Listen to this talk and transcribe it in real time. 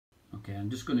Okay, I'm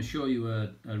just going to show you a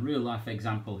real life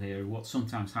example here of what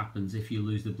sometimes happens if you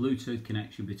lose the Bluetooth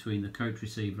connection between the coach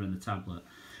receiver and the tablet,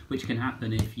 which can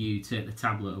happen if you take the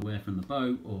tablet away from the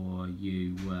boat, or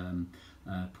you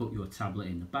put your tablet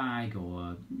in the bag,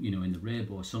 or in the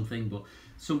rib or something, but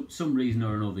some reason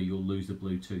or another you'll lose the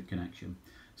Bluetooth connection.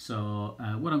 So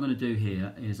what I'm going to do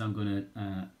here is I've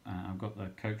got the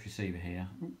coach receiver here.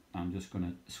 I'm just going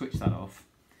to switch that off.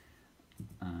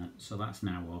 So that's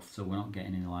now off, so we're not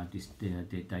getting any live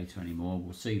data anymore.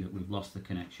 We'll see that we've lost the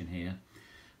connection here.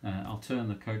 I'll turn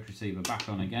the coach receiver back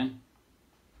on again.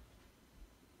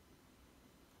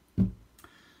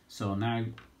 So now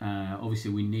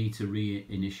obviously we need to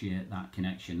reinitiate that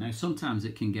connection. Now sometimes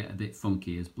it can get a bit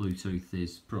funky, as Bluetooth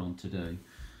is prone to do.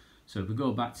 So if we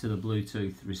go back to the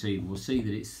Bluetooth receiver, we'll see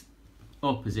that it's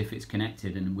up as if it's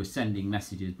connected and we're sending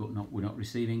messages, but we're not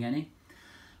receiving any.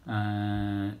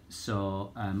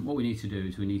 What we need to do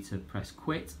is we need to press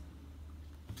quit,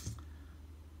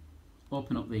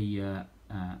 open up the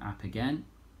app again,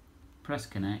 press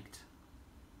connect,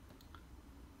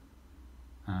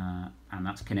 and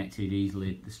that's connected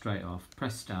easily straight off.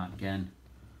 Press start again,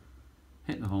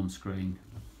 hit the home screen,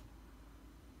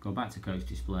 go back to coach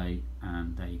display,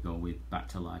 and there you go, we're back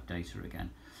to live data again.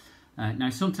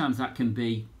 Now sometimes that can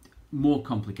be more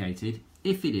complicated.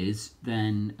 If it is,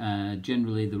 then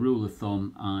generally the rule of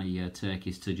thumb I take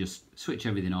is to just switch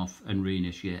everything off and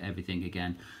reinitiate everything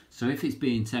again. So if it's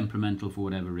being temperamental for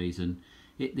whatever reason,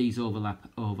 hit these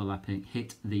overlapping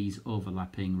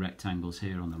rectangles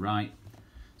here on the right,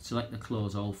 select the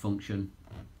close all function,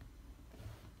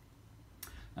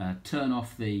 turn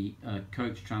off the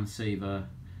coach transceiver,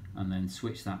 and then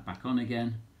switch that back on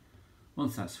again.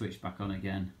 Once that's switched back on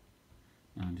again,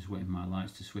 I'm just waiting for my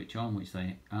lights to switch on, which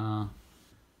they are.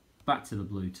 Back to the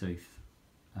Bluetooth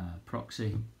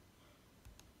proxy,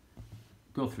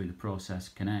 go through the process,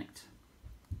 connect,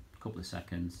 a couple of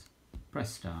seconds,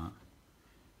 press start,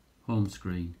 home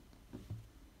screen,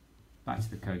 back to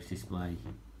the coach display,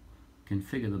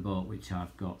 configure the boat which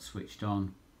I've got switched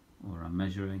on or I'm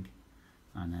measuring,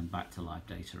 and then back to live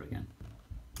data again.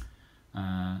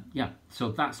 Yeah,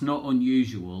 so that's not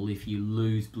unusual if you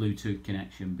lose Bluetooth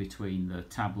connection between the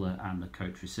tablet and the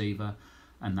coach receiver,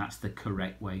 and that's the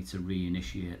correct way to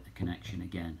reinitiate the connection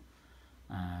again.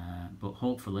 But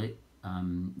hopefully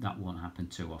that won't happen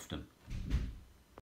too often.